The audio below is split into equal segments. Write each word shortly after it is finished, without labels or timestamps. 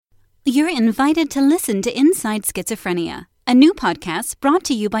You're invited to listen to Inside Schizophrenia, a new podcast brought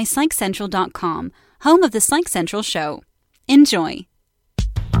to you by PsychCentral.com, home of the Psych Central show. Enjoy.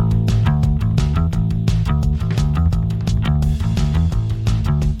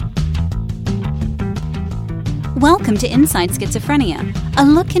 Welcome to Inside Schizophrenia, a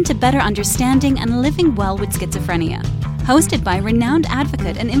look into better understanding and living well with schizophrenia. Hosted by renowned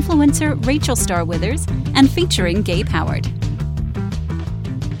advocate and influencer Rachel Starr-Withers and featuring Gabe Howard.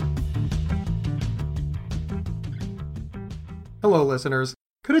 Hello, listeners.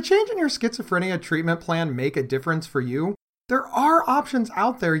 Could a change in your schizophrenia treatment plan make a difference for you? There are options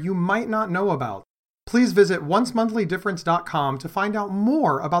out there you might not know about. Please visit oncemonthly.difference.com to find out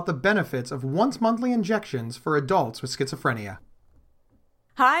more about the benefits of once-monthly injections for adults with schizophrenia.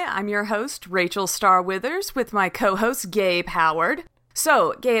 Hi, I'm your host, Rachel Starr-Withers, with my co-host, Gabe Howard.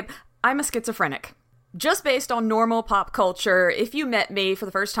 So, Gabe, I'm a schizophrenic. Just based on normal pop culture, if you met me for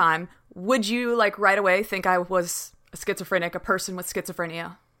the first time, would you, right away think I was a schizophrenic, a person with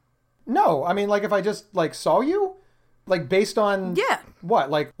schizophrenia? No, I mean, if I just, saw you? Based on... Yeah.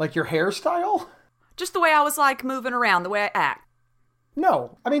 What, like your hairstyle? Just the way I was, moving around, the way I act.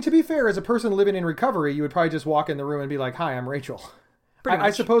 No. I mean, to be fair, as a person living in recovery, you would probably just walk in the room and be like, hi, I'm Rachel.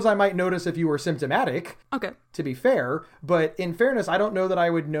 I suppose I might notice if you were symptomatic, okay, to be fair, but in fairness, I don't know that I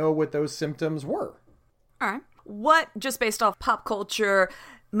would know what those symptoms were. All right. What, just based off pop culture,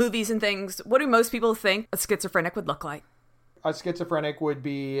 movies and things, what do most people think a schizophrenic would look like? A schizophrenic would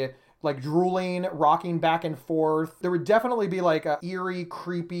be drooling, rocking back and forth. There would definitely be a eerie,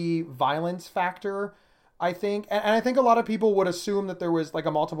 creepy violence factor, I think. And I think a lot of people would assume that there was a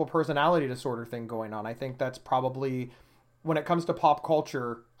multiple personality disorder thing going on. I think that's probably... When it comes to pop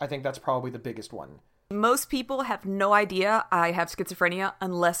culture, I think that's probably the biggest one. Most people have no idea I have schizophrenia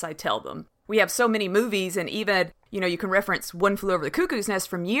unless I tell them. We have so many movies, and even, you can reference One Flew Over the Cuckoo's Nest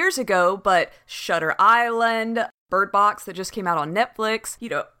from years ago, but Shutter Island, Bird Box that just came out on Netflix,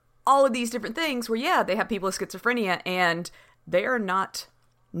 all of these different things where, they have people with schizophrenia, and they are not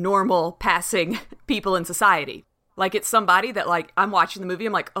normal passing people in society. It's somebody that, I'm watching the movie,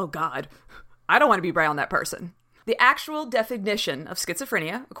 I'm like, oh God, I don't want to be around that person. The actual definition of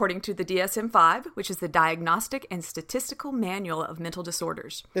schizophrenia, according to the DSM-5, which is the Diagnostic and Statistical Manual of Mental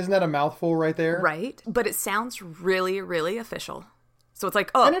Disorders. Isn't that a mouthful right there? Right. But it sounds really, really official. So it's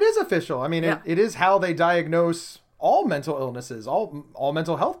oh. And it is official. I mean, yeah. it is how they diagnose all mental illnesses, all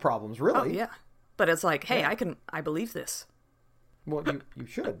mental health problems, really. Oh, yeah. But it's hey, yeah. I believe this. Well, you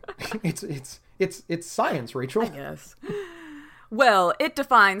should. It's science, Rachel. I guess. Well, it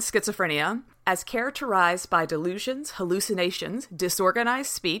defines schizophrenia as characterized by delusions, hallucinations, disorganized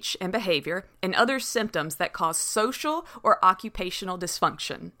speech and behavior, and other symptoms that cause social or occupational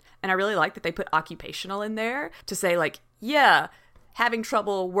dysfunction. And I really like that they put occupational in there to say, having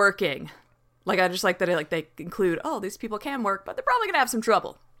trouble working. I just like that they include, these people can work, but they're probably going to have some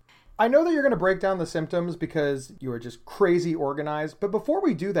trouble. I know that you're going to break down the symptoms because you are just crazy organized. But before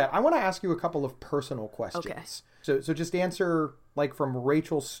we do that, I want to ask you a couple of personal questions. Okay. So just answer from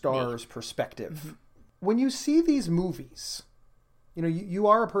Rachel Starr's perspective. Mm-hmm. When you see these movies, you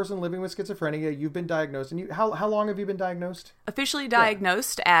are a person living with schizophrenia. You've been diagnosed. And how long have you been diagnosed? Officially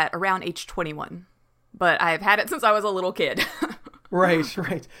diagnosed at around age 21. But I've had it since I was a little kid.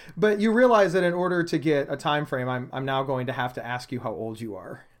 Right. But you realize that in order to get a time frame, I'm now going to have to ask you how old you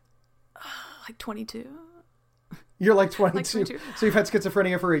are. 22. You're 22. So you've had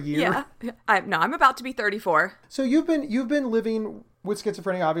schizophrenia for a year? Yeah. I'm about to be 34. So you've been living with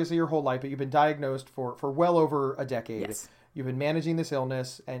schizophrenia obviously your whole life, but you've been diagnosed for well over a decade. Yes. You've been managing this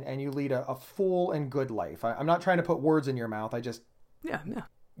illness and you lead a full and good life. I'm not trying to put words in your mouth. Yeah.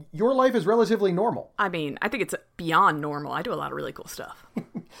 Your life is relatively normal. I mean, I think it's beyond normal. I do a lot of really cool stuff.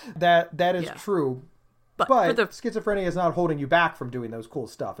 That is true. But the schizophrenia is not holding you back from doing those cool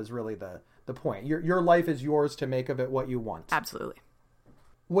stuff is really the point. Your life is yours to make of it what you want. Absolutely.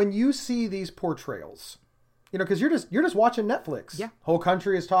 When you see these portrayals, because you're just watching Netflix. Yeah. Whole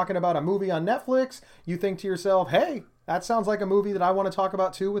country is talking about a movie on Netflix. You think to yourself, hey, that sounds like a movie that I want to talk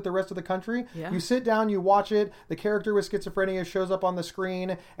about too with the rest of the country. Yeah. You sit down, you watch it, the character with schizophrenia shows up on the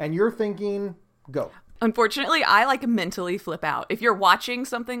screen, and you're thinking, go. Unfortunately, I mentally flip out. If you're watching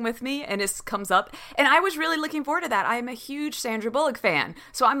something with me and it comes up, and I was really looking forward to that. I am a huge Sandra Bullock fan.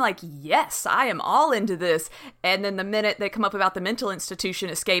 So I'm yes, I am all into this. And then the minute they come up about the mental institution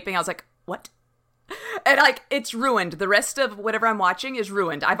escaping, I was like, what? And it's ruined. The rest of whatever I'm watching is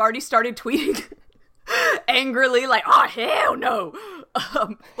ruined. I've already started tweeting angrily, oh, hell no.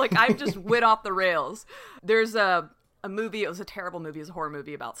 I just went off the rails. There's a a movie. It was a terrible movie. It was a horror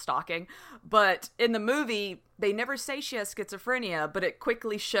movie about stalking. But in the movie, they never say she has schizophrenia, but it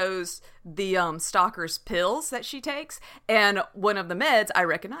quickly shows the stalker's pills that she takes. And one of the meds I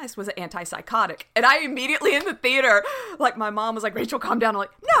recognized was an antipsychotic. And I immediately in the theater, like my mom was like, Rachel, calm down. I'm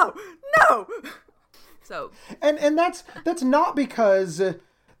like, no. So. And that's not because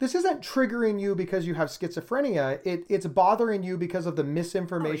this isn't triggering you because you have schizophrenia. It's bothering you because of the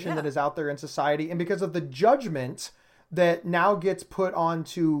misinformation that is out there in society and because of the judgment that now gets put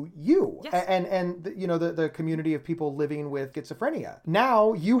onto you. Yes. And the community of people living with schizophrenia.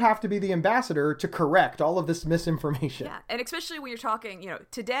 Now you have to be the ambassador to correct all of this misinformation. Yeah, and especially when you're talking,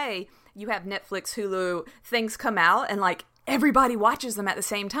 today you have Netflix, Hulu, things come out and like everybody watches them at the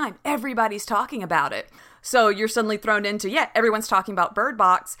same time. Everybody's talking about it. So you're suddenly thrown into, everyone's talking about Bird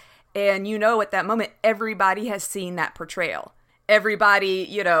Box. And at that moment, everybody has seen that portrayal. Everybody,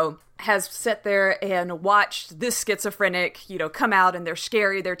 has sat there and watched this schizophrenic, come out and they're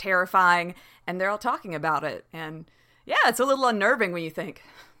scary, they're terrifying, and they're all talking about it. And it's a little unnerving when you think.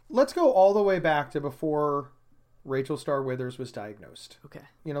 Let's go all the way back to before Rachel Starr Withers was diagnosed. Okay.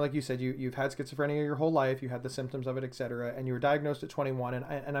 Like you said, you've had schizophrenia your whole life, you had the symptoms of it, etc., and you were diagnosed at 21,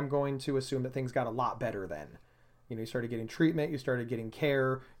 and I'm going to assume that things got a lot better then. You started getting treatment, you started getting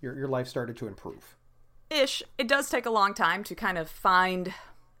care, your life started to improve. Ish. It does take a long time to kind of find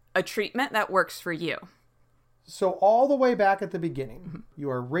a treatment that works for you. So all the way back at the beginning, you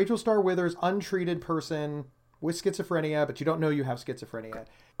are Rachel Starr Withers, untreated person with schizophrenia, but you don't know you have schizophrenia.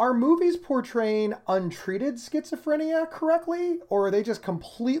 Are movies portraying untreated schizophrenia correctly, or are they just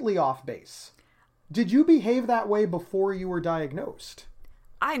completely off base? Did you behave that way before you were diagnosed?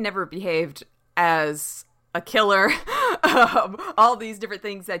 I never behaved as a killer. All these different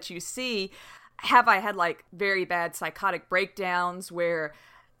things that you see. Have I had like very bad psychotic breakdowns where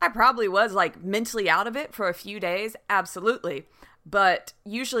I probably was like mentally out of it for a few days? Absolutely. But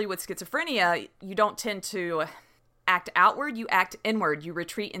usually with schizophrenia, you don't tend to act outward, you act inward. You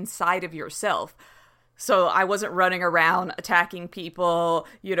retreat inside of yourself. So I wasn't running around attacking people,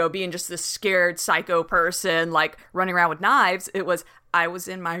 being just this scared psycho person, like running around with knives. I was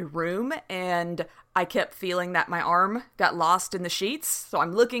in my room and I kept feeling that my arm got lost in the sheets. So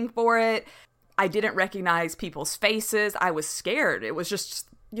I'm looking for it. I didn't recognize people's faces. I was scared. It was just,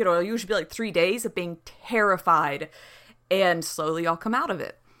 it usually be like 3 days of being terrified, and slowly I'll come out of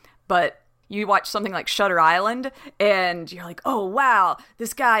it. But you watch something like Shutter Island and you're like, oh, wow,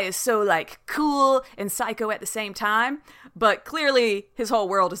 this guy is so like cool and psycho at the same time. But clearly his whole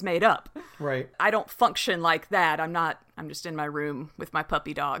world is made up. Right. I don't function like that. I'm just in my room with my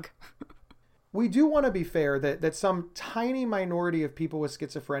puppy dog. We do want to be fair that some tiny minority of people with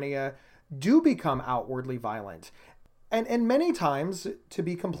schizophrenia do become outwardly violent. And many times, to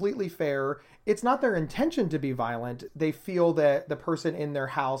be completely fair, it's not their intention to be violent. They feel that the person in their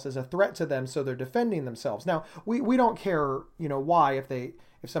house is a threat to them, so they're defending themselves. Now, we don't care, why.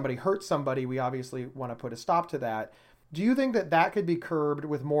 If somebody hurts somebody, we obviously want to put a stop to that. Do you think that could be curbed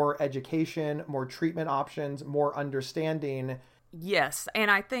with more education, more treatment options, more understanding? Yes,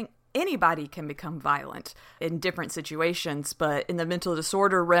 and I think anybody can become violent in different situations, but in the mental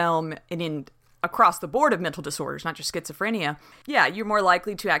disorder realm and across the board of mental disorders, not just schizophrenia, you're more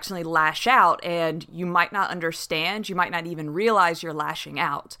likely to actually lash out, and you might not understand, you might not even realize you're lashing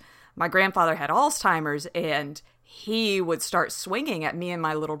out. My grandfather had Alzheimer's, and he would start swinging at me and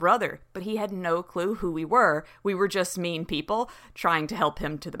my little brother, but he had no clue who we were. We were just mean people trying to help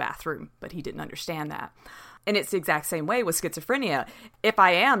him to the bathroom, but he didn't understand that. And it's the exact same way with schizophrenia. If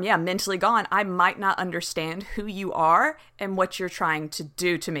I am, mentally gone, I might not understand who you are and what you're trying to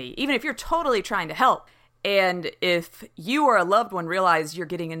do to me, even if you're totally trying to help. And if you or a loved one realize you're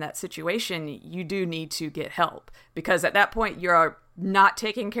getting in that situation, you do need to get help, because at that point you're not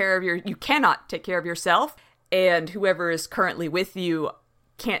taking care of you cannot take care of yourself, and whoever is currently with you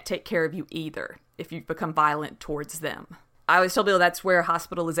can't take care of you either if you've become violent towards them. I always tell people that's where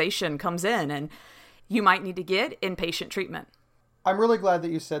hospitalization comes in, and you might need to get inpatient treatment. I'm really glad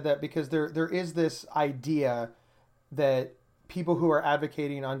that you said that, because there is this idea that people who are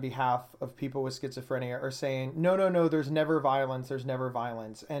advocating on behalf of people with schizophrenia are saying, no, there's never violence.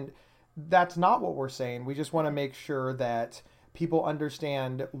 And that's not what we're saying. We just want to make sure that people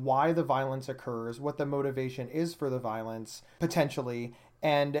understand why the violence occurs, what the motivation is for the violence, potentially,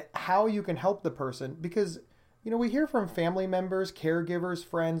 and how you can help the person. Because, we hear from family members, caregivers,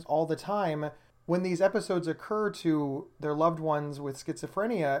 friends all the time, when these episodes occur to their loved ones with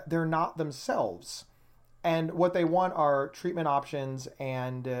schizophrenia, they're not themselves. And what they want are treatment options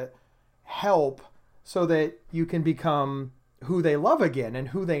and help so that you can become who they love again and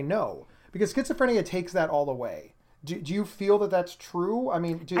who they know. Because schizophrenia takes that all away. Do you feel that that's true? I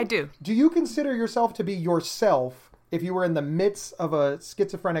mean, I do. Do you consider yourself to be yourself if you were in the midst of a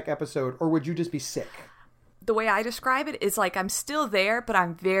schizophrenic episode, or would you just be sick? The way I describe it is like I'm still there, but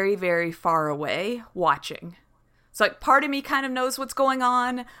I'm very, very far away watching. So like part of me kind of knows what's going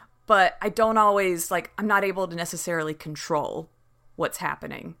on, but I don't always, like, I'm not able to necessarily control what's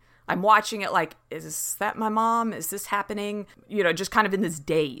happening. I'm watching it like, is that my mom? Is this happening? You know, just kind of in this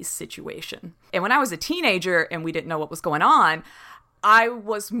daze situation. And when I was a teenager and we didn't know what was going on, I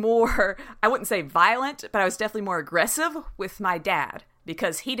was more, I wouldn't say violent, but I was definitely more aggressive with my dad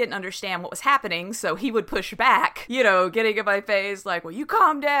because he didn't understand what was happening. So he would push back, you know, getting in my face like, well, you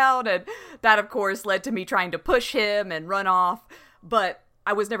calm down. And that, of course, led to me trying to push him and run off. But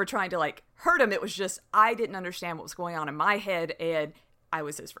I was never trying to like hurt him. It was just, I didn't understand what was going on in my head. And I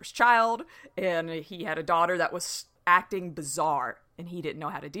was his first child, and he had a daughter that was acting bizarre, and he didn't know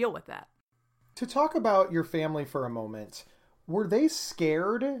how to deal with that. To talk about your family for a moment, were they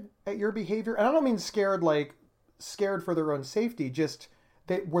scared at your behavior? And I don't mean scared like scared for their own safety, just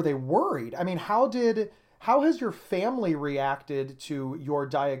were they worried? I mean, how has your family reacted to your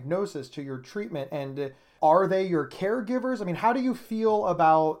diagnosis, to your treatment, and are they your caregivers? I mean, how do you feel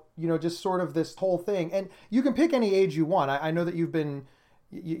about, you know, just sort of this whole thing? And you can pick any age you want. I know that you've been,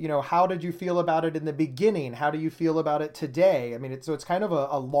 you know, how did you feel about it in the beginning? How do you feel about it today? I mean, it's kind of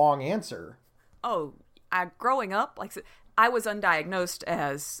a long answer. Oh, growing up, like I was undiagnosed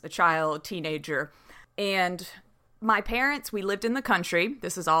as a child, teenager, and my parents, we lived in the country.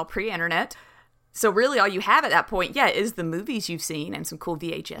 This is all pre-internet. So really all you have at that point, is the movies you've seen and some cool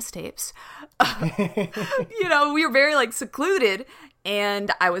VHS tapes. You know, we were very like secluded,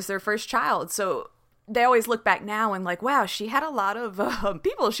 and I was their first child. So they always look back now and like, wow, she had a lot of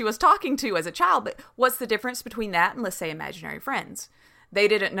people she was talking to as a child. But what's the difference between that and, let's say, imaginary friends? They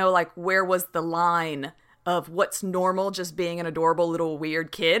didn't know, like, where was the line of what's normal, just being an adorable little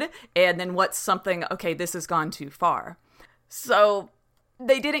weird kid, and then what's something, okay, this has gone too far. So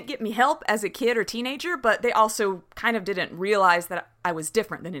they didn't get me help as a kid or teenager, but they also kind of didn't realize that I was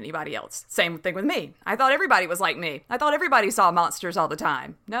different than anybody else. Same thing with me. I thought everybody was like me. I thought everybody saw monsters all the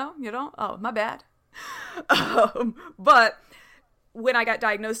time. No, you don't? Oh, my bad. But when I got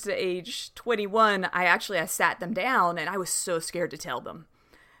diagnosed at age 21, I sat them down and I was so scared to tell them.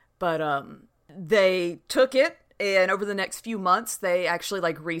 But they took it, and over the next few months, they actually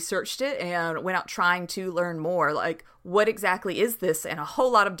like researched it and went out trying to learn more. Like, what exactly is this? And a whole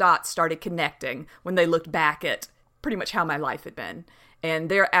lot of dots started connecting when they looked back at pretty much how my life had been. And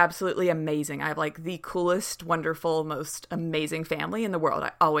they're absolutely amazing. I have like the coolest, wonderful, most amazing family in the world.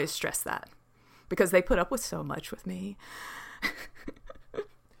 I always stress that because they put up with so much with me.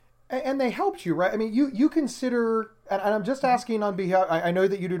 And they helped you, right? I mean, you consider, and I'm just asking on behalf, I know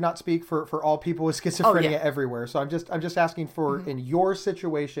that you do not speak for all people with schizophrenia everywhere. So I'm just asking for, in your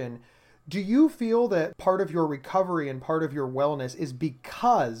situation, do you feel that part of your recovery and part of your wellness is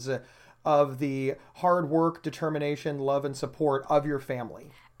because of the hard work, determination, love, and support of your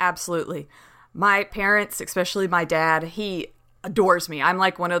family? Absolutely. My parents, especially my dad, he adores me. I'm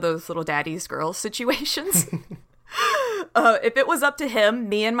like one of those little daddy's girls situations. If it was up to him,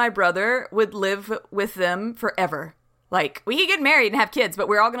 me and my brother would live with them forever. Like, we could get married and have kids, but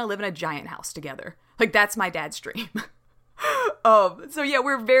we're all going to live in a giant house together. Like, that's my dad's dream. So yeah,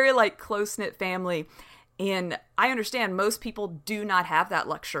 we're very like close-knit family. And I understand most people do not have that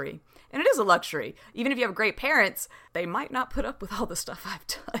luxury. And it is a luxury. Even if you have great parents, they might not put up with all the stuff I've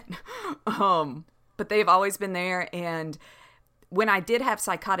done. But they've always been there. And when I did have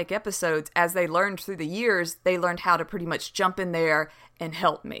psychotic episodes, as they learned through the years, they learned how to pretty much jump in there and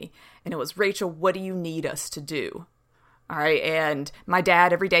help me. And it was, Rachel, what do you need us to do? All right. And my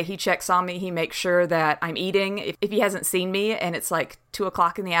dad, every day he checks on me. He makes sure that I'm eating. If he hasn't seen me and it's like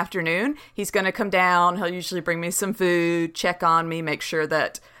 2:00 in the afternoon, he's going to come down. He'll usually bring me some food, check on me, make sure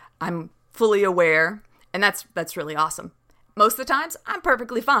that I'm fully aware. And that's really awesome. Most of the times I'm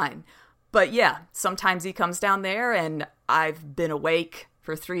perfectly fine. But yeah, sometimes he comes down there and I've been awake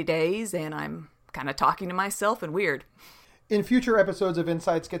for 3 days and I'm kind of talking to myself and weird. In future episodes of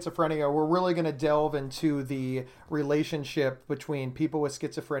Inside Schizophrenia, we're really going to delve into the relationship between people with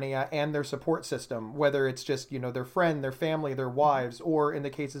schizophrenia and their support system, whether it's just, you know, their friend, their family, their wives, or in the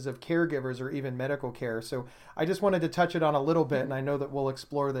cases of caregivers or even medical care. So I just wanted to touch it on a little bit, and I know that we'll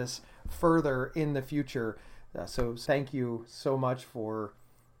explore this further in the future. So thank you so much for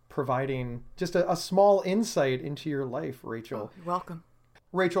providing just a small insight into your life, Rachel. Oh, you're welcome.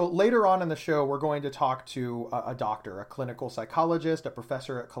 Rachel, later on in the show, we're going to talk to a doctor, a clinical psychologist, a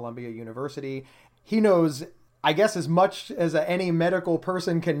professor at Columbia University. He knows I guess, as much as any medical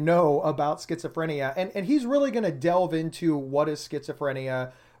person can know about schizophrenia. And he's really going to delve into what is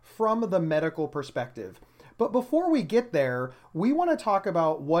schizophrenia from the medical perspective. But before we get there, we want to talk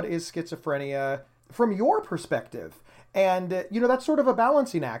about what is schizophrenia from your perspective. And, that's sort of a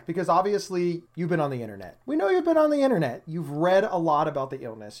balancing act because obviously you've been on the internet. We know you've been on the internet. You've read a lot about the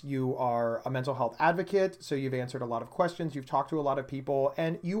illness. You are a mental health advocate, so you've answered a lot of questions. You've talked to a lot of people,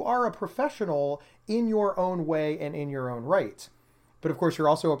 and you are a professional in your own way and in your own right. But of course, you're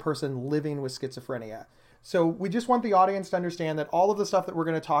also a person living with schizophrenia. So we just want the audience to understand that all of the stuff that we're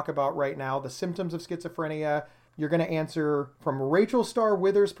going to talk about right now, the symptoms of schizophrenia, you're going to answer from Rachel Starr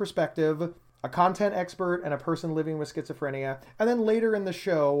Withers' perspective, a content expert and a person living with schizophrenia. And then later in the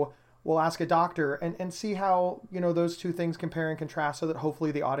show, we'll ask a doctor and see how, those two things compare and contrast so that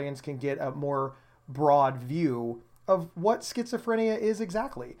hopefully the audience can get a more broad view of what schizophrenia is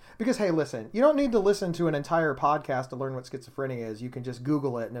exactly. Because, hey, listen, you don't need to listen to an entire podcast to learn what schizophrenia is. You can just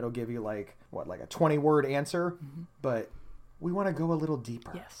Google it and it'll give you like a 20-word answer. Mm-hmm. But we want to go a little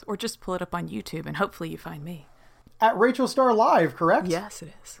deeper. Yes, or just pull it up on YouTube and hopefully you find me. At Rachel Starr Live, correct? Yes,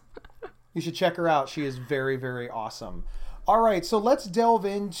 it is. You should check her out. She is very, very awesome. All right, so let's delve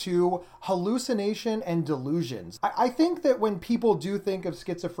into hallucination and delusions. I think that when people do think of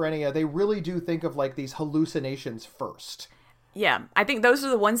schizophrenia, they really do think of like these hallucinations first. Yeah, I think those are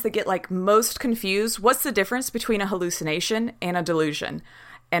the ones that get like most confused. What's the difference between a hallucination and a delusion?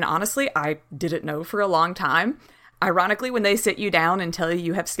 And honestly, I didn't know for a long time. Ironically, when they sit you down and tell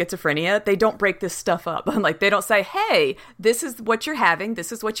you have schizophrenia, they don't break this stuff up. Like, they don't say, hey, this is what you're having.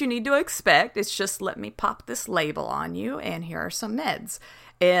 This is what you need to expect. It's just, let me pop this label on you, and here are some meds.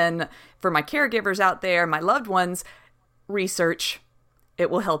 And for my caregivers out there, my loved ones, research. It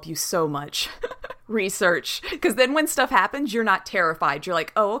will help you so much. Research. Because then when stuff happens, you're not terrified. You're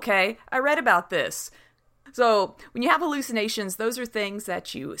like, oh, okay, I read about this. So when you have hallucinations, those are things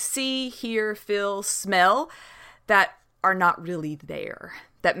that you see, hear, feel, smell, that are not really there,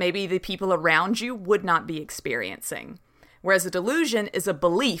 that maybe the people around you would not be experiencing. Whereas a delusion is a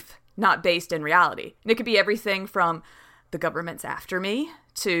belief not based in reality. And it could be everything from the government's after me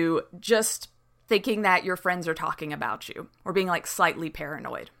to just thinking that your friends are talking about you or being like slightly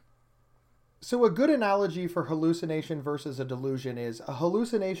paranoid. So a good analogy for hallucination versus a delusion is a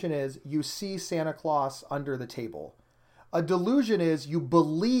hallucination is you see Santa Claus under the table. A delusion is you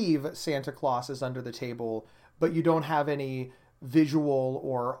believe Santa Claus is under the table, but you don't have any visual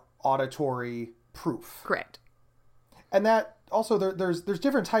or auditory proof. Correct. And that also, there's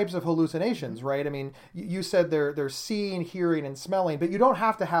different types of hallucinations, right? I mean, you said there's seeing, hearing, and smelling, but you don't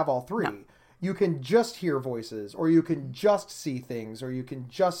have to have all three. No. You can just hear voices, or you can just see things, or you can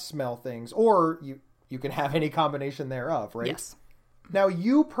just smell things, or you can have any combination thereof, right? Yes. Now,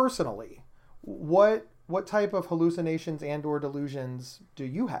 you personally, what type of hallucinations and or delusions do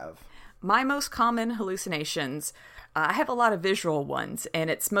you have? My most common hallucinations, I have a lot of visual ones, and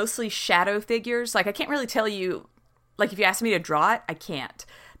it's mostly shadow figures. Like, I can't really tell you, like, if you ask me to draw it, I can't.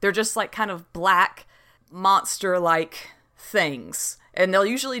 They're just, like, kind of black, monster-like things. And they'll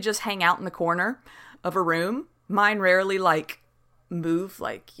usually just hang out in the corner of a room. Mine rarely, like, move,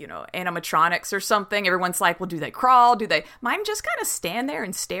 like, animatronics or something. Everyone's like, well, do they crawl? Mine just kind of stand there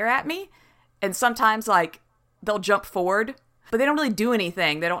and stare at me. And sometimes, like, they'll jump forward, but they don't really do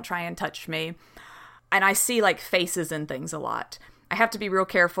anything. They don't try and touch me. And I see, like, faces and things a lot. I have to be real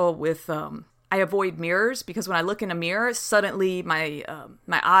careful with, I avoid mirrors because when I look in a mirror, suddenly my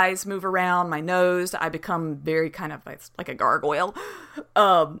eyes move around, my nose, I become very kind of like a gargoyle.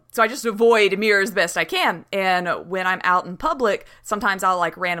 So I just avoid mirrors the best I can. And when I'm out in public, sometimes I'll,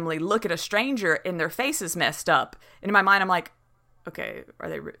 like, randomly look at a stranger and their face is messed up. And in my mind, I'm like, okay,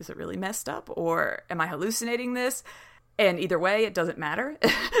 is it really messed up? Or am I hallucinating this? And either way, it doesn't matter.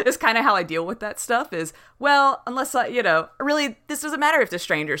 It's kind of how I deal with that stuff is, well, unless really, this doesn't matter if the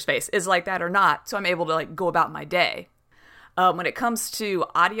stranger's face is like that or not. So I'm able to, like, go about my day. When it comes to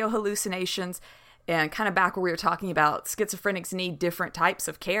audio hallucinations and kind of back where we were talking about schizophrenics need different types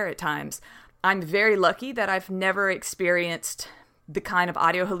of care at times, I'm very lucky that I've never experienced the kind of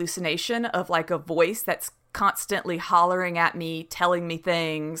audio hallucination of, like, a voice that's constantly hollering at me, telling me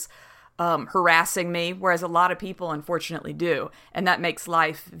things, harassing me, whereas a lot of people unfortunately do. And that makes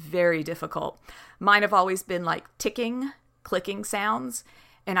life very difficult. Mine have always been like ticking, clicking sounds,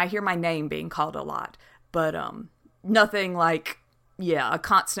 and I hear my name being called a lot, but nothing like, a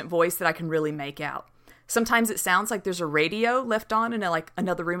constant voice that I can really make out. Sometimes it sounds like there's a radio left on in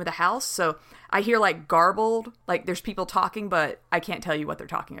another room of the house, so I hear like garbled, like there's people talking, but I can't tell you what they're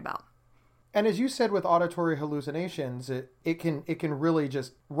talking about. And as you said with auditory hallucinations, it can really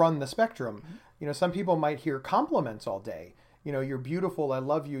just run the spectrum. Some people might hear compliments all day. You're beautiful, I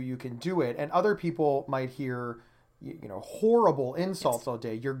love you, you can do it. And other people might hear, horrible insults all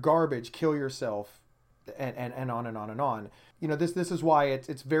day. You're garbage, kill yourself, and on and on and on. This is why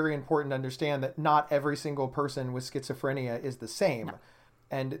it's very important to understand that not every single person with schizophrenia is the same. No.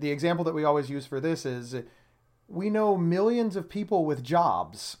 And the example that we always use for this is we know millions of people with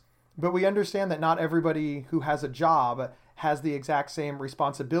jobs, but we understand that not everybody who has a job has the exact same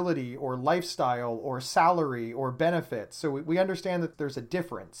responsibility or lifestyle or salary or benefits. So we understand that there's a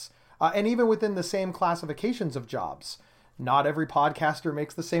difference. And even within the same classifications of jobs, not every podcaster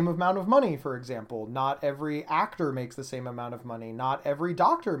makes the same amount of money, for example. Not every actor makes the same amount of money. Not every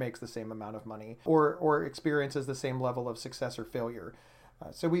doctor makes the same amount of money or experiences the same level of success or failure.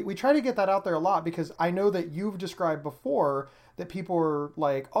 So we try to get that out there a lot, because I know that you've described before that people are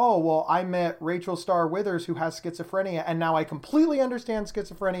like, oh, well, I met Rachel Starr Withers who has schizophrenia, and now I completely understand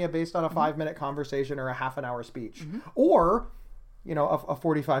schizophrenia based on a 5-minute conversation or a half an hour speech, or, a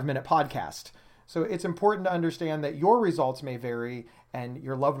 45-minute podcast. So it's important to understand that your results may vary and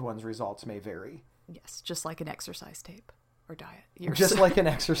your loved one's results may vary. Yes, just like an exercise tape or diet. Just like an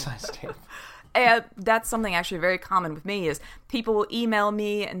exercise tape. And that's something actually very common with me is people will email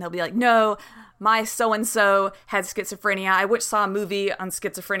me and they'll be like, no, my so-and-so had schizophrenia. I saw a movie on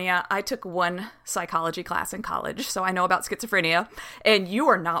schizophrenia. I took one psychology class in college, so I know about schizophrenia. And you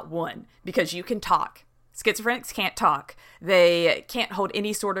are not one, because you can talk. Schizophrenics can't talk. They can't hold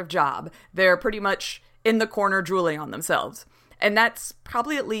any sort of job. They're pretty much in the corner drooling on themselves. And that's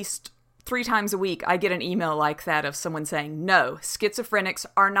probably at least 3 times a week I get an email like that of someone saying, no, schizophrenics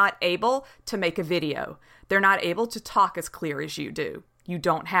are not able to make a video. They're not able to talk as clear as you do. You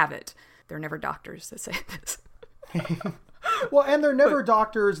don't have it. They're never doctors that say this. Well, and they're never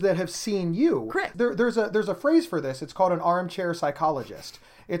doctors that have seen you. Correct. There's a phrase for this. It's called an armchair psychologist.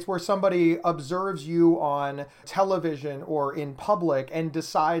 It's where somebody observes you on television or in public and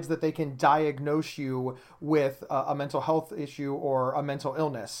decides that they can diagnose you with a mental health issue or a mental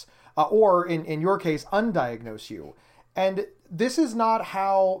illness. Or in your case, undiagnose you. And this is not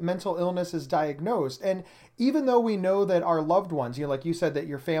how mental illness is diagnosed. And even though we know that our loved ones, like you said, that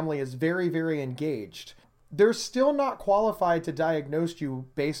your family is very, very engaged, they're still not qualified to diagnose you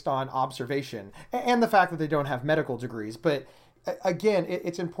based on observation and the fact that they don't have medical degrees. But again,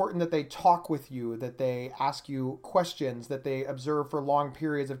 it's important that they talk with you, that they ask you questions, that they observe for long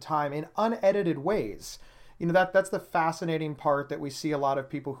periods of time in unedited ways. That's the fascinating part that we see a lot of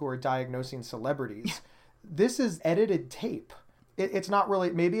people who are diagnosing celebrities. This is edited tape. It's not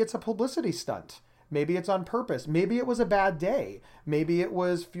really, maybe it's a publicity stunt. Maybe it's on purpose. Maybe it was a bad day. Maybe it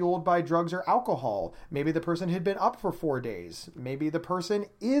was fueled by drugs or alcohol. Maybe the person had been up for 4 days. Maybe the person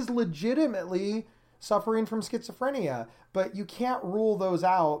is legitimately suffering from schizophrenia, but you can't rule those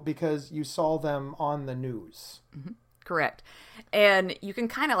out because you saw them on the news. Mm-hmm. Correct. And you can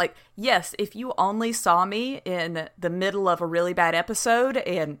kind of yes, if you only saw me in the middle of a really bad episode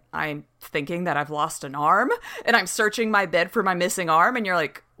and I'm thinking that I've lost an arm and I'm searching my bed for my missing arm and you're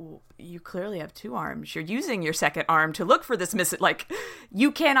like, well, you clearly have 2 arms. You're using your second arm to look for this missing,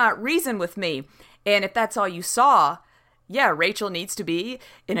 you cannot reason with me. And if that's all you saw, yeah, Rachel needs to be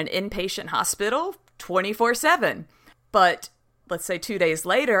in an inpatient hospital 24/7. But let's say 2 days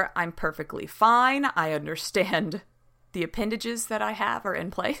later, I'm perfectly fine. I understand the appendages that I have are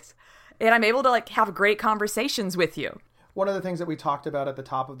in place, and I'm able to have great conversations with you. One of the things that we talked about at the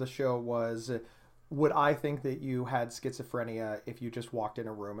top of the show was, would I think that you had schizophrenia if you just walked in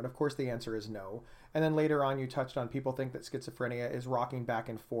a room? And of course the answer is no. And then later on you touched on people think that schizophrenia is rocking back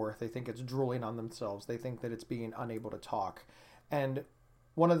and forth. They think it's drooling on themselves. They think that it's being unable to talk. And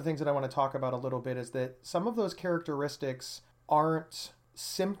one of the things that I want to talk about a little bit is that some of those characteristics aren't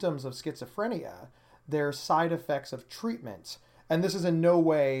symptoms of schizophrenia. They're side effects of treatment. And this is in no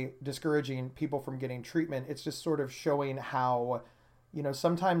way discouraging people from getting treatment. It's just sort of showing how,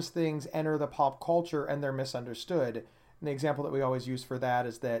 sometimes things enter the pop culture and they're misunderstood. And the example that we always use for that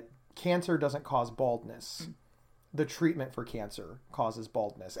is that cancer doesn't cause baldness. The treatment for cancer causes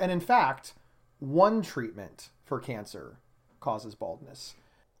baldness. And in fact, one treatment for cancer causes baldness.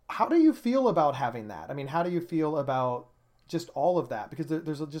 How do you feel about having that? I mean, how do you feel about just all of that? Because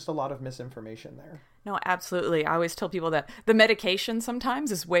there's just a lot of misinformation there. No, absolutely. I always tell people that the medication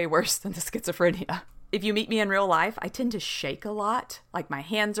sometimes is way worse than the schizophrenia. If you meet me in real life, I tend to shake a lot. My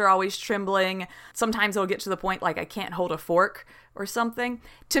hands are always trembling. Sometimes it'll get to the point I can't hold a fork or something.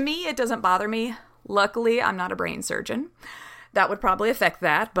 To me, it doesn't bother me. Luckily, I'm not a brain surgeon. That would probably affect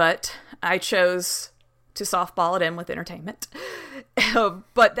that, but I chose to softball it in with entertainment.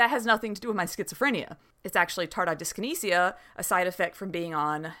 But that has nothing to do with my schizophrenia. It's actually tardive dyskinesia, a side effect from being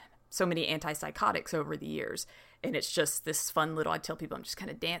on so many antipsychotics over the years. And it's just this fun little, I tell people I'm just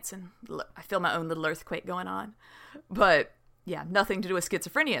kind of dancing. I feel my own little earthquake going on. But yeah, nothing to do with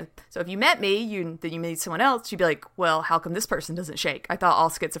schizophrenia. So if you met me, then you meet someone else, you'd be like, well, how come this person doesn't shake? I thought all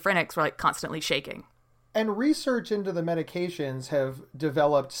schizophrenics were like constantly shaking. And research into the medications have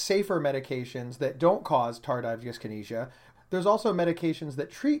developed safer medications that don't cause tardive dyskinesia. There's also medications that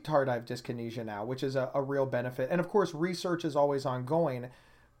treat tardive dyskinesia now, which is a real benefit. And of course, research is always ongoing.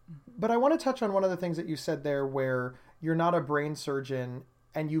 But I want to touch on one of the things that you said there where you're not a brain surgeon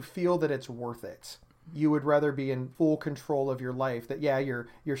and you feel that it's worth it. You would rather be in full control of your life, that, yeah, you're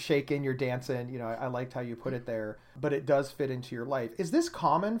shaking, you're dancing. You know, I liked how you put it there, but it does fit into your life. Is this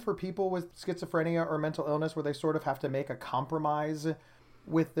common for people with schizophrenia or mental illness where they sort of have to make a compromise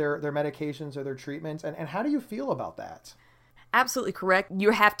with their medications or their treatments? And how do you feel about that? Absolutely correct.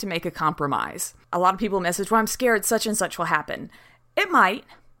 You have to make a compromise. A lot of people message, well, I'm scared such and such will happen. It might.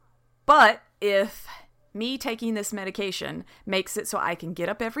 But if me taking this medication makes it so I can get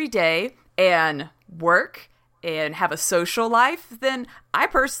up every day and work and have a social life, then I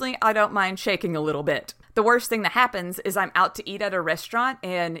don't mind shaking a little bit. The worst thing that happens is I'm out to eat at a restaurant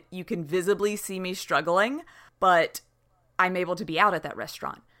and you can visibly see me struggling, but I'm able to be out at that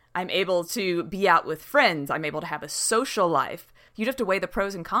restaurant. I'm able to be out with friends. I'm able to have a social life. You'd have to weigh the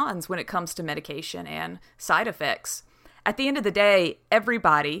pros and cons when it comes to medication and side effects. At the end of the day,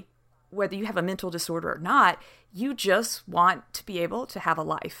 everybody, whether you have a mental disorder or not, you just want to be able to have a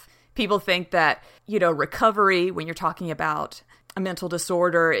life. People think that, recovery, when you're talking about a mental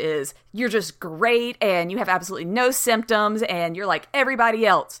disorder, is you're just great and you have absolutely no symptoms and you're like everybody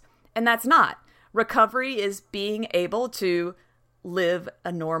else. And that's not. Recovery is being able to live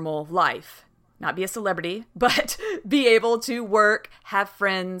a normal life. Not be a celebrity, but be able to work, have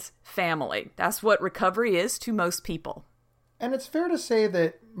friends, family. That's what recovery is to most people. And it's fair to say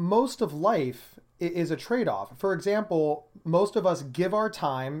that most of life is a trade-off. For example, most of us give our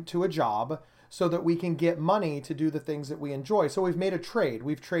time to a job so that we can get money to do the things that we enjoy. So we've made a trade.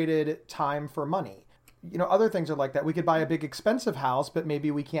 We've traded time for money. Other things are like that. We could buy a big expensive house, but maybe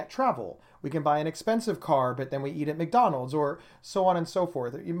we can't travel. We can buy an expensive car, but then we eat at McDonald's, or so on and so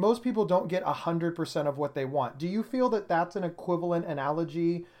forth. Most people don't get 100% of what they want. Do you feel that that's an equivalent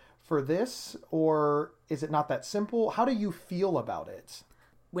analogy for this, or is it not that simple? How do you feel about it?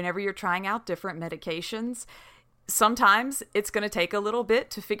 Whenever you're trying out different medications, sometimes it's going to take a little bit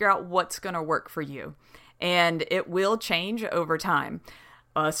to figure out what's going to work for you. And it will change over time.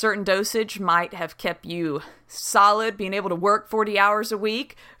 A certain dosage might have kept you solid, being able to work 40 hours a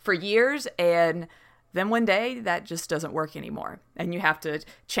week for years, and then one day that just doesn't work anymore. And you have to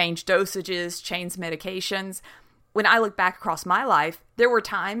change dosages, change medications. When I look back across my life, there were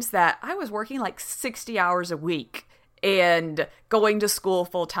times that I was working like 60 hours a week and going to school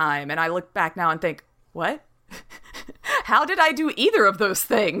full time. And I look back now and think, what? How did I do either of those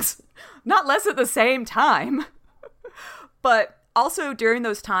things? Not less at the same time. But also during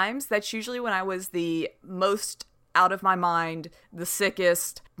those times, that's usually when I was the most out of my mind, the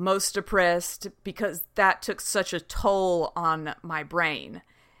sickest, most depressed, because that took such a toll on my brain.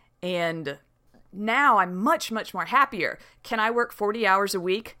 And now I'm much, much more happier. Can I work 40 hours a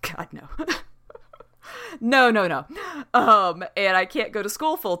week? God, no. No. And I can't go to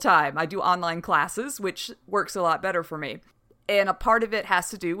school full time. I do online classes, which works a lot better for me. And a part of it has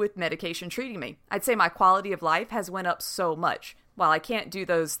to do with medication treating me. I'd say my quality of life has went up so much. While I can't do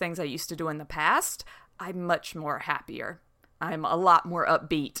those things I used to do in the past, I'm much more happier. I'm a lot more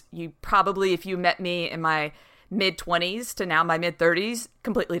upbeat. You probably, if you met me in my mid-20s to now my mid-30s,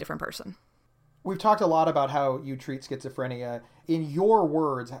 completely different person. We've talked a lot about how you treat schizophrenia. In your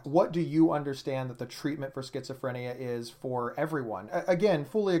words, what do you understand that the treatment for schizophrenia is for everyone? Again,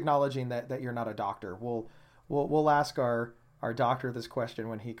 fully acknowledging that you're not a doctor. We'll ask our doctor this question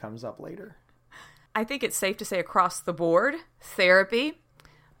when he comes up later. I think it's safe to say across the board, therapy,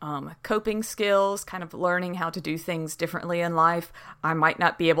 coping skills, kind of learning how to do things differently in life. I might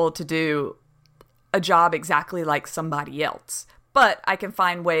not be able to do a job exactly like somebody else, but I can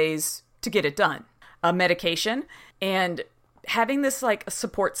find ways to get it done. Medication and having this like a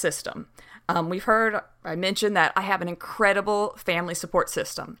support system. I mentioned that I have an incredible family support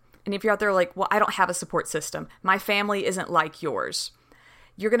system. And if you're out there like, well, I don't have a support system. My family isn't like yours.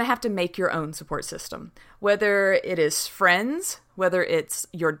 You're going to have to make your own support system, whether it is friends, whether it's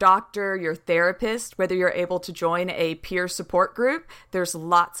your doctor, your therapist, whether you're able to join a peer support group. There's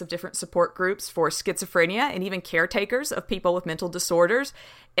lots of different support groups for schizophrenia and even caretakers of people with mental disorders.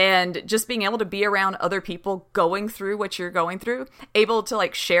 And just being able to be around other people going through what you're going through, able to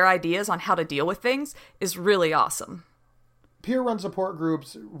like share ideas on how to deal with things is really awesome. Peer-run support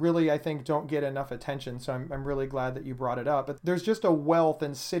groups really, I think, don't get enough attention, so I'm really glad that you brought it up. But there's just a wealth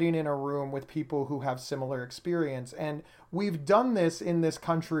in sitting in a room with people who have similar experience. And we've done this in this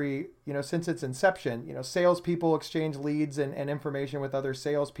country, since its inception. Salespeople exchange leads and information with other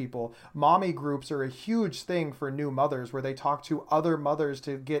salespeople. Mommy groups are a huge thing for new mothers, where they talk to other mothers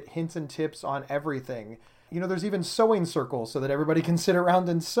to get hints and tips on everything. There's even sewing circles so that everybody can sit around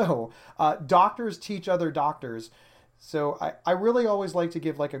and sew. Doctors teach other doctors. So I really always like to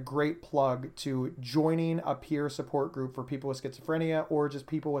give a great plug to joining a peer support group for people with schizophrenia or just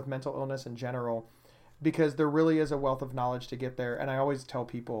people with mental illness in general, because there really is a wealth of knowledge to get there. And I always tell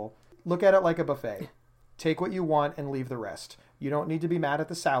people, look at it like a buffet. Take what you want and leave the rest. You don't need to be mad at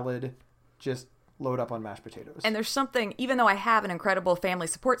the salad. Just load up on mashed potatoes. And there's something, even though I have an incredible family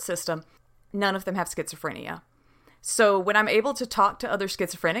support system, none of them have schizophrenia. So when I'm able to talk to other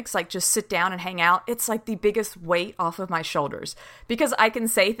schizophrenics, just sit down and hang out, it's the biggest weight off of my shoulders, because I can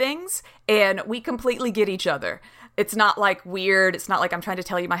say things and we completely get each other. It's not weird. It's not I'm trying to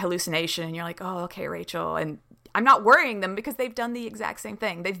tell you my hallucination and you're like, oh, okay, Rachel. And I'm not worrying them because they've done the exact same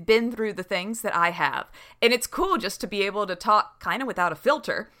thing. They've been through the things that I have. And it's cool just to be able to talk kind of without a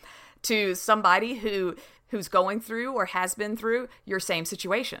filter to somebody who's going through or has been through your same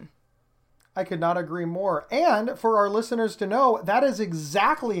situation. I could not agree more. And for our listeners to know, that is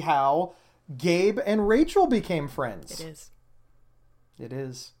exactly how Gabe and Rachel became friends. It is. It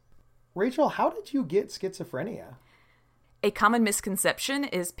is. Rachel, how did you get schizophrenia? A common misconception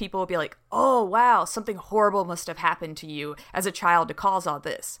is people will be like, oh, wow, something horrible must have happened to you as a child to cause all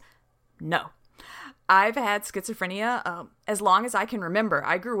this. No. I've had schizophrenia as long as I can remember.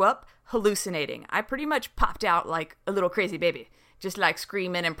 I grew up hallucinating. I pretty much popped out like a little crazy baby. Just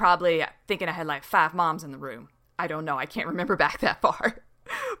screaming and probably thinking I had 5 moms in the room. I don't know. I can't remember back that far.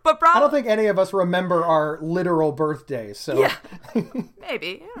 But I don't think any of us remember our literal birthdays. So yeah,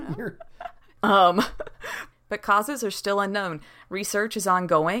 maybe. I don't know. But causes are still unknown. Research is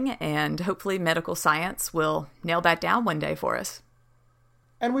ongoing, and hopefully medical science will nail that down one day for us.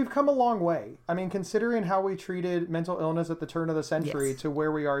 And we've come a long way. I mean, considering how we treated mental illness at the turn of the century Yes. to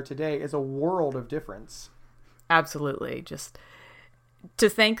where we are today is a world of difference. Absolutely. Just to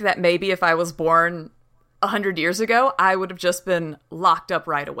think that maybe if I was born 100 years ago, I would have just been locked up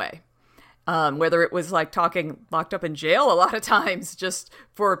right away. Whether it was locked up in jail a lot of times just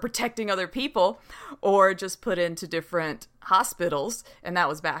for protecting other people, or just put into different hospitals. And that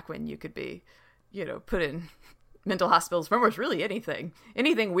was back when you could be, put in mental hospitals for almost really anything.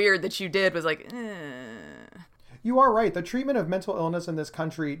 Anything weird that you did was You are right. The treatment of mental illness in this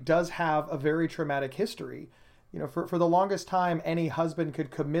country does have a very traumatic history. For the longest time, any husband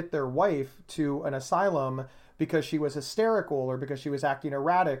could commit their wife to an asylum because she was hysterical or because she was acting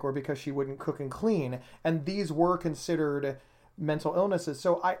erratic or because she wouldn't cook and clean. And these were considered mental illnesses.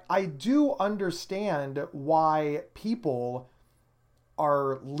 So I do understand why people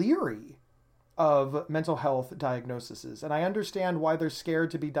are leery of mental health diagnoses. And I understand why they're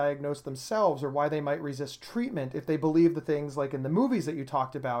scared to be diagnosed themselves, or why they might resist treatment if they believe the things like in the movies that you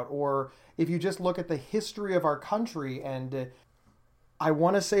talked about, or if you just look at the history of our country. And I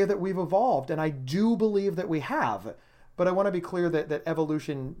want to say that we've evolved, and I do believe that we have, but I want to be clear that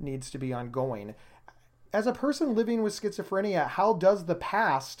evolution needs to be ongoing. As a person living with schizophrenia, how does the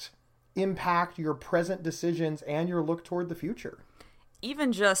past impact your present decisions and your look toward the future?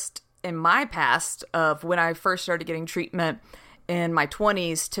 Even just in my past of when I first started getting treatment in my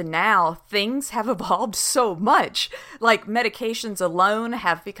 20s to now, things have evolved so much. Medications alone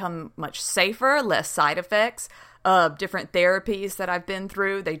have become much safer, less side effects. Different therapies that I've been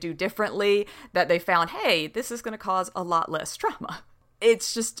through, they do differently, that they found, hey, this is going to cause a lot less trauma.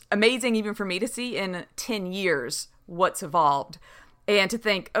 It's just amazing even for me to see in 10 years what's evolved. And to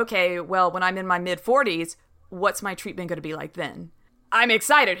think, okay, well, when I'm in my mid-40s, what's my treatment going to be like then? I'm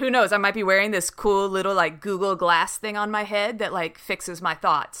excited. Who knows? I might be wearing this cool little Google Glass thing on my head that fixes my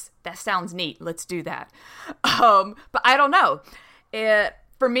thoughts. That sounds neat. Let's do that. But I don't know.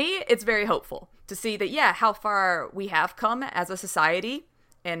 For me, it's very hopeful to see that, how far we have come as a society.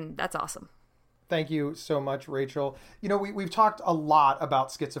 And that's awesome. Thank you so much, Rachel. We've talked a lot about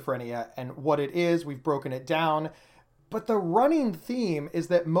schizophrenia and what it is. We've broken it down. But the running theme is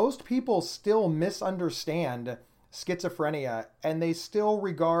that most people still misunderstand schizophrenia, and they still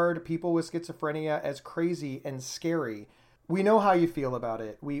regard people with schizophrenia as crazy and scary. We know how you feel about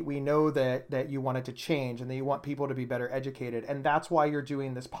it. We know that you want it to change and that you want people to be better educated. And that's why you're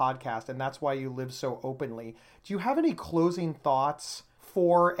doing this podcast, and that's why you live so openly. Do you have any closing thoughts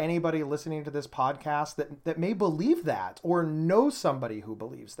for anybody listening to this podcast that may believe that or know somebody who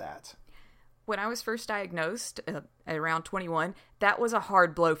believes that? When I was first diagnosed at around 21, that was a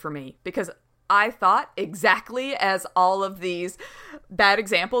hard blow for me because I thought exactly as all of these bad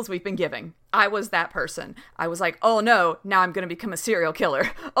examples we've been giving. I was that person. I was like, oh no, now I'm going to become a serial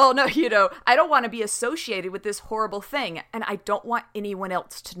killer. Oh no, I don't want to be associated with this horrible thing. And I don't want anyone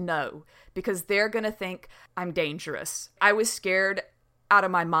else to know because they're going to think I'm dangerous. I was scared out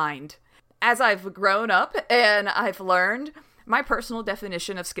of my mind. As I've grown up and I've learned, my personal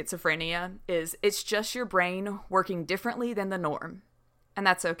definition of schizophrenia is it's just your brain working differently than the norm. And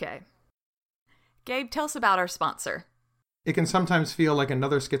that's okay. Gabe, tell us about our sponsor. It can sometimes feel like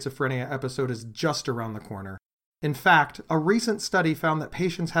another schizophrenia episode is just around the corner. In fact, a recent study found that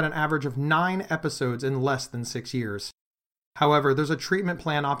patients had an average of 9 episodes in less than 6 years. However, there's a treatment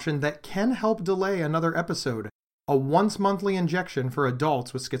plan option that can help delay another episode, a once-monthly injection for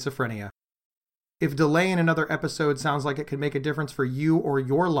adults with schizophrenia. If delaying another episode sounds like it could make a difference for you or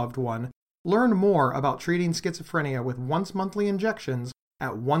your loved one, learn more about treating schizophrenia with once-monthly injections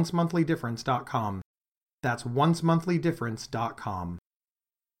at oncemonthly.difference.com. That's oncemonthly.difference.com.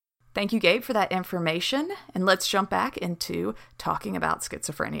 Thank you, Gabe, for that information. And let's jump back into talking about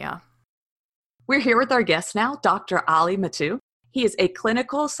schizophrenia. We're here with our guest now, Dr. Ali Mattu. He is a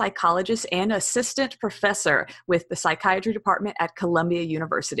clinical psychologist and assistant professor with the psychiatry department at Columbia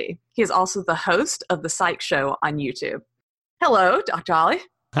University. He is also the host of the Psych Show on YouTube. Hello, Dr. Ali.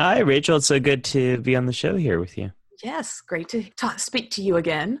 Hi, Rachel. It's so good to be on the show here with you. Yes, great to speak to you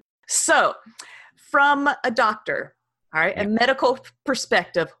again. So, from a doctor, all right, a medical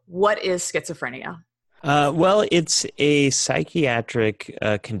perspective, what is schizophrenia? Well, it's a psychiatric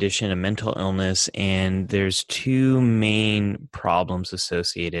condition, a mental illness, and there's 2 main problems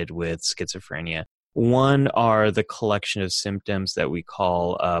associated with schizophrenia. One are the collection of symptoms that we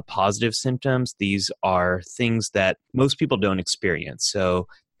call positive symptoms. These are things that most people don't experience. So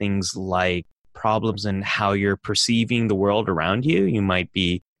things like problems in how you're perceiving the world around you. You might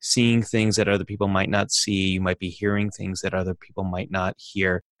be seeing things that other people might not see. You might be hearing things that other people might not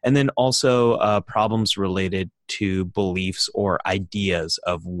hear. And then also problems related to beliefs or ideas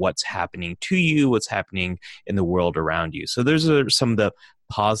of what's happening to you, what's happening in the world around you. So those are some of the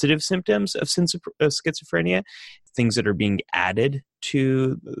positive symptoms of schizophrenia, things that are being added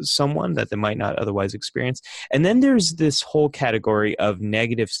to someone that they might not otherwise experience. And then there's this whole category of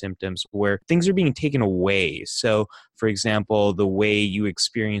negative symptoms where things are being taken away. So, for example, the way you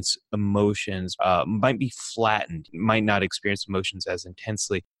experience emotions might be flattened. You might not experience emotions as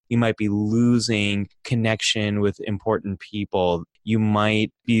intensely. You might be losing connection with important people. You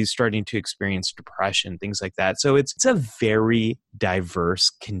might be starting to experience depression, things like that. So it's a very diverse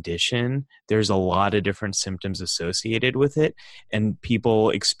condition. There's a lot of different symptoms associated with it, and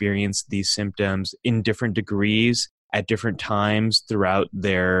people experience these symptoms in different degrees at different times throughout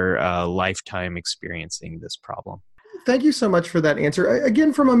their lifetime experiencing this problem. Thank you so much for that answer.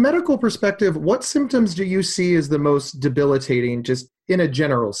 Again, from a medical perspective, what symptoms do you see as the most debilitating, just in a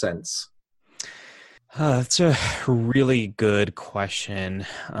general sense? That's a really good question.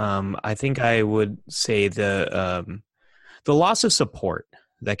 I think I would say the loss of support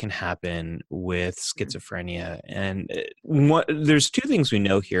that can happen with schizophrenia. And there's 2 things we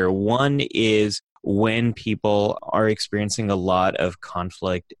know here. One is when people are experiencing a lot of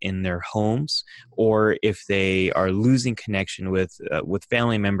conflict in their homes, or if they are losing connection with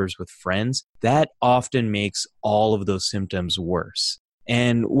family members, with friends, that often makes all of those symptoms worse.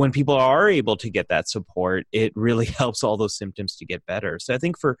 And when people are able to get that support, it really helps all those symptoms to get better. So I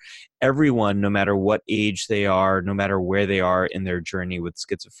think for everyone, no matter what age they are, no matter where they are in their journey with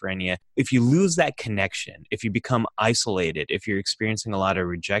schizophrenia, if you lose that connection, if you become isolated, if you're experiencing a lot of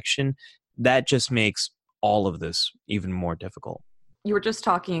rejection, that just makes all of this even more difficult. You were just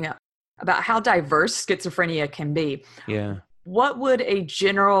talking about how diverse schizophrenia can be. Yeah. What would a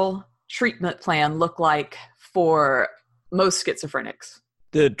general treatment plan look like for most schizophrenics?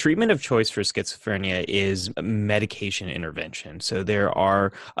 The treatment of choice for schizophrenia is medication intervention. So there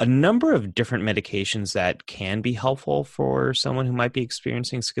are a number of different medications that can be helpful for someone who might be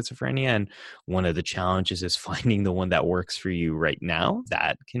experiencing schizophrenia. And one of the challenges is finding the one that works for you right now.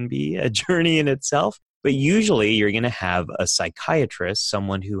 That can be a journey in itself. But usually you're going to have a psychiatrist,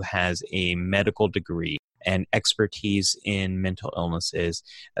 someone who has a medical degree and expertise in mental illnesses.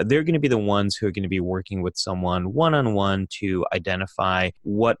 They're going to be the ones who are going to be working with someone one-on-one to identify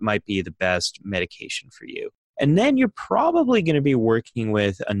what might be the best medication for you. And then you're probably going to be working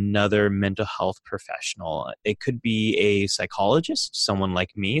with another mental health professional. It could be a psychologist, someone like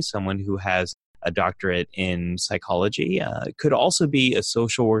me, someone who has a doctorate in psychology. It could also be a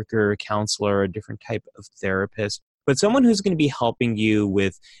social worker, a counselor, a different type of therapist, but someone who's going to be helping you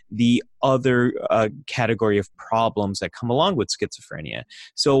with the other category of problems that come along with schizophrenia.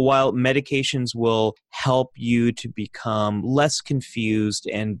 So while medications will help you to become less confused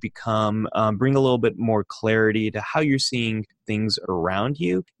and become bring a little bit more clarity to how you're seeing things around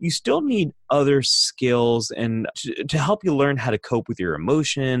you, you still need other skills and to help you learn how to cope with your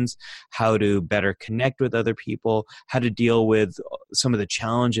emotions, how to better connect with other people, how to deal with some of the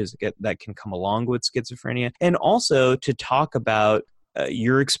challenges that can come along with schizophrenia, and also to talk about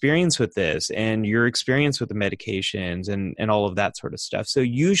your experience with this and your experience with the medications and all of that sort of stuff. So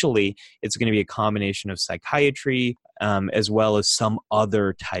usually it's going to be a combination of psychiatry as well as some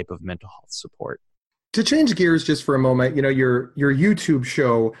other type of mental health support. To change gears just for a moment, your YouTube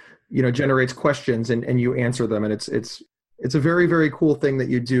show, generates questions and you answer them. And it's a very, very cool thing that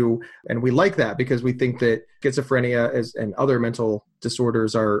you do. And we like that because we think that schizophrenia and other mental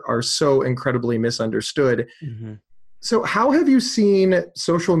disorders are so incredibly misunderstood. Mm-hmm. So how have you seen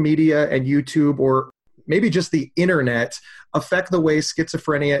social media and YouTube, or maybe just the internet, affect the way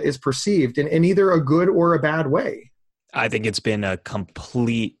schizophrenia is perceived in either a good or a bad way? I think it's been a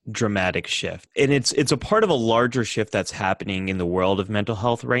complete dramatic shift. And it's a part of a larger shift that's happening in the world of mental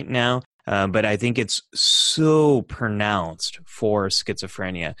health right now. But I think it's so pronounced for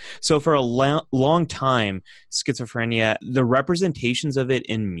schizophrenia. So for a long time, schizophrenia, the representations of it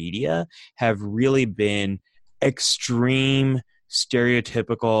in media have really been extreme,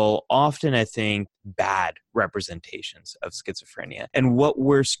 stereotypical, often I think bad representations of schizophrenia. And what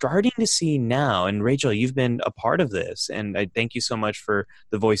we're starting to see now, and Rachel, you've been a part of this, and I thank you so much for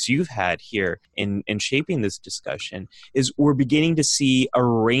the voice you've had here in shaping this discussion, is we're beginning to see a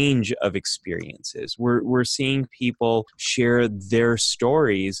range of experiences. We're seeing people share their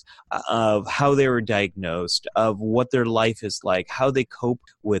stories of how they were diagnosed, of what their life is like, how they cope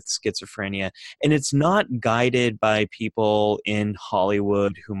with schizophrenia. And it's not guided by people in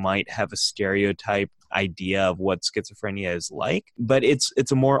Hollywood who might have a stereotype idea of what schizophrenia is like, but it's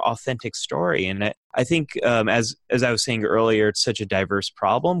a more authentic story. And I think, as I was saying earlier, it's such a diverse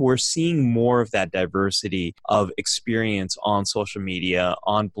problem. We're seeing more of that diversity of experience on social media,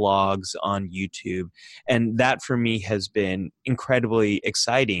 on blogs, on YouTube, and that for me has been incredibly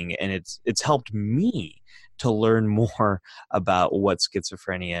exciting. And it's helped me to learn more about what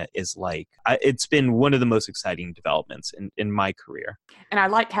schizophrenia is like. It's been one of the most exciting developments in my career. And I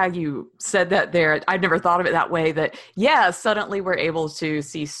like how you said that there. I've never thought of it that way, that, suddenly we're able to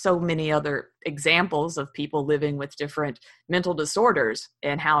see so many other examples of people living with different mental disorders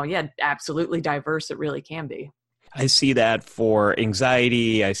and how, absolutely diverse it really can be. I see that for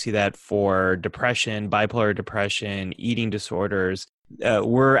anxiety. I see that for depression, bipolar depression, eating disorders.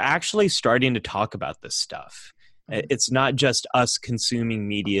 We're actually starting to talk about this stuff. It's not just us consuming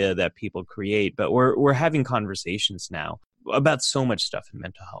media that people create, but we're having conversations now about so much stuff in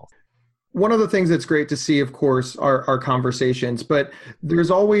mental health. One of the things that's great to see, of course, are conversations, but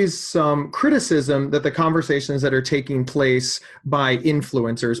there's always some criticism that the conversations that are taking place by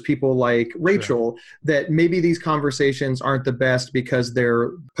influencers, people like Rachel, that maybe these conversations aren't the best because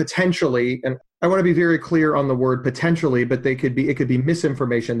they're potentially, and I want to be very clear on the word potentially, but it could be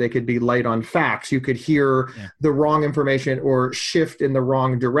misinformation. They could be light on facts. You could hear the wrong information or shift in the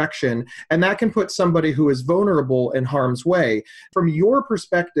wrong direction. And that can put somebody who is vulnerable in harm's way. From your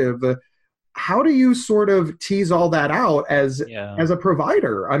perspective, how do you sort of tease all that out as a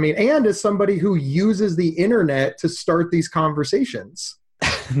provider? I mean, and as somebody who uses the internet to start these conversations?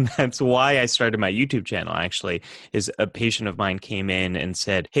 That's why I started my YouTube channel, actually, is a patient of mine came in and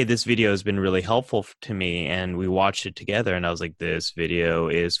said, hey, this video has been really helpful to me. And we watched it together. And I was like, this video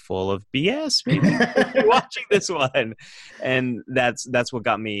is full of BS. Maybe watching this one. And that's what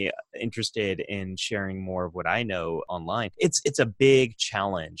got me interested in sharing more of what I know online. It's a big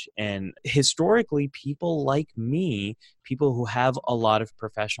challenge. And historically, people like me, people who have a lot of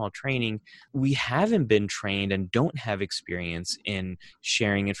professional training, we haven't been trained and don't have experience in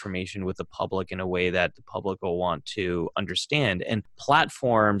sharing information with the public in a way that the public will want to understand. And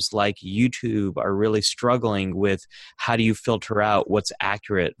platforms like YouTube are really struggling with how do you filter out what's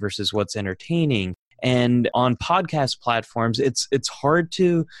accurate versus what's entertaining. And on podcast platforms, it's hard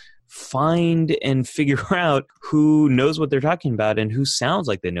to find and figure out who knows what they're talking about and who sounds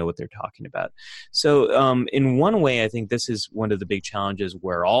like they know what they're talking about. So in one way, I think this is one of the big challenges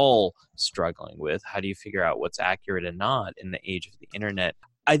we're all struggling with. How do you figure out what's accurate and not in the age of the internet?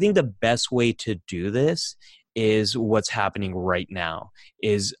 I think the best way to do this is what's happening right now,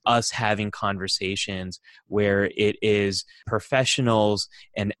 is us having conversations where it is professionals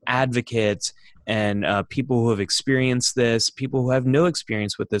and advocates and people who have experienced this, people who have no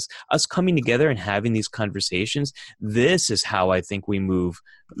experience with this, us coming together and having these conversations. This is how I think we move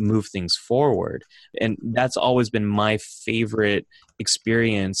things forward. And that's always been my favorite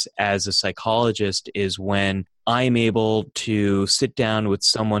experience as a psychologist, is when I'm able to sit down with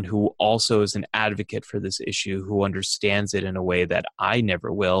someone who also is an advocate for this issue, who understands it in a way that I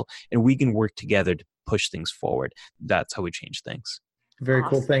never will, and we can work together to push things forward. That's how we change things. Very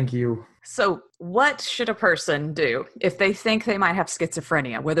cool. Thank you. So what should a person do if they think they might have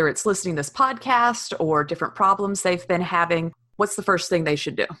schizophrenia, whether it's listening to this podcast or different problems they've been having? What's the first thing they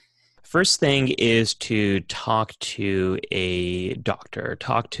should do? First thing is to talk to a doctor,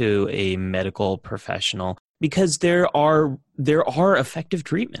 talk to a medical professional, because there are effective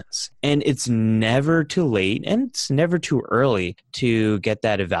treatments, and it's never too late and it's never too early to get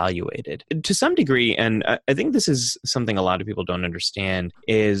that evaluated. To some degree, and I think this is something a lot of people don't understand,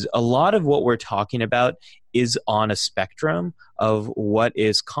 is a lot of what we're talking about is on a spectrum of what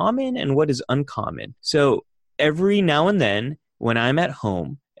is common and what is uncommon. So every now and then, when I'm at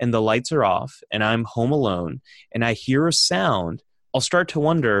home and the lights are off and I'm home alone and I hear a sound, I'll start to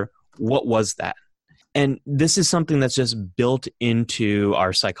wonder, what was that? And this is something that's just built into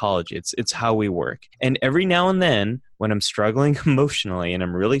our psychology. It's how we work. And every now and then, when I'm struggling emotionally and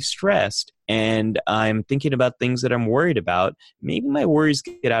I'm really stressed and I'm thinking about things that I'm worried about, maybe my worries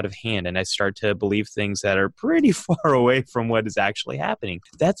get out of hand and I start to believe things that are pretty far away from what is actually happening.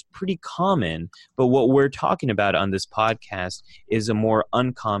 That's pretty common. But what we're talking about on this podcast is a more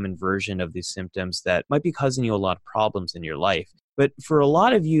uncommon version of these symptoms that might be causing you a lot of problems in your life. But for a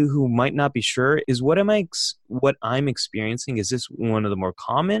lot of you who might not be sure, is what I'm experiencing, is this one of the more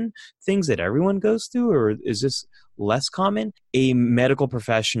common things that everyone goes through, or is this less common? A medical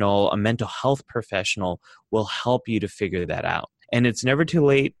professional, a mental health professional will help you to figure that out. And it's never too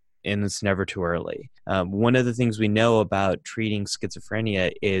late and it's never too early. One of the things we know about treating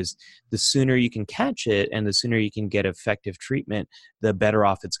schizophrenia is the sooner you can catch it and the sooner you can get effective treatment, the better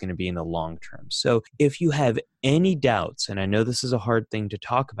off it's going to be in the long term. So if you have any doubts, and I know this is a hard thing to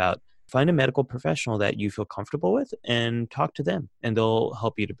talk about, find a medical professional that you feel comfortable with and talk to them, and they'll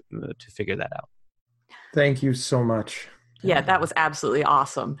help you to figure that out. Thank you so much. Yeah, that was absolutely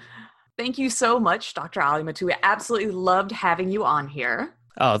awesome. Thank you so much, Dr. Ali Mattu. We absolutely loved having you on here.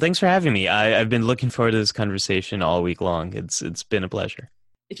 Oh, thanks for having me. I've been looking forward to this conversation all week long. It's been a pleasure.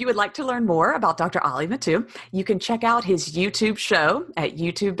 If you would like to learn more about Dr. Ali Mattu, you can check out his YouTube show at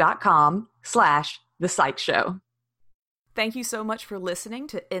youtube.com/The Psych Show. Thank you so much for listening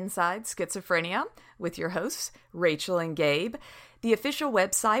to Inside Schizophrenia with your hosts, Rachel and Gabe. The official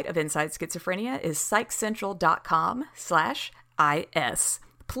website of Inside Schizophrenia is psychcentral.com/IS.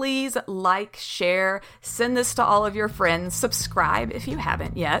 Please like, share, send this to all of your friends, subscribe if you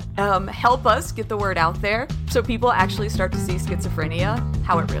haven't yet. Help us get the word out there so people actually start to see schizophrenia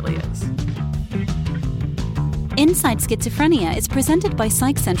how it really is. Inside Schizophrenia is presented by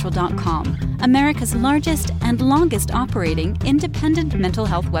PsychCentral.com, America's largest and longest operating independent mental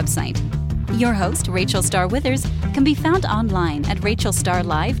health website. Your host, Rachel Starr Withers, can be found online at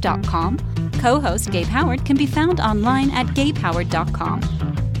rachelstarlive.com. Co-host Gabe Howard can be found online at gabehoward.com.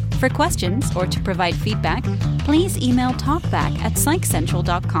 For questions or to provide feedback, please email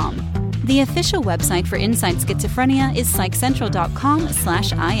talkback@psychcentral.com. The official website for Inside Schizophrenia is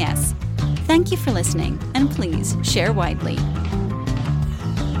psychcentral.com/IS. Thank you for listening, and please share widely.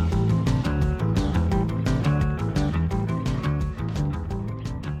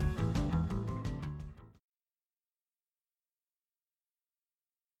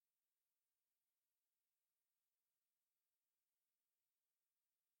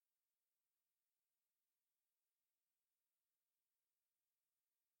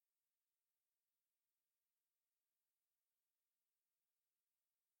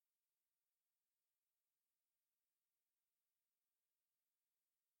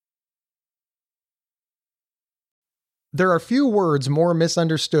 There are few words more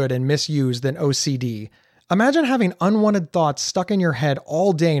misunderstood and misused than OCD. Imagine having unwanted thoughts stuck in your head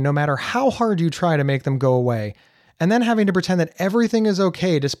all day, no matter how hard you try to make them go away, and then having to pretend that everything is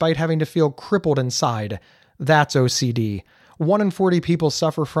okay despite having to feel crippled inside. That's OCD. 1 in 40 people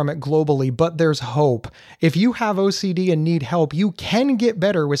suffer from it globally, but there's hope. If you have OCD and need help, you can get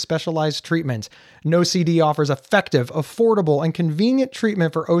better with specialized treatment. NoCD offers effective, affordable, and convenient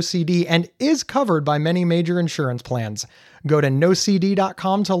treatment for OCD and is covered by many major insurance plans. Go to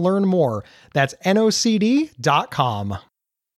nocd.com to learn more. That's nocd.com.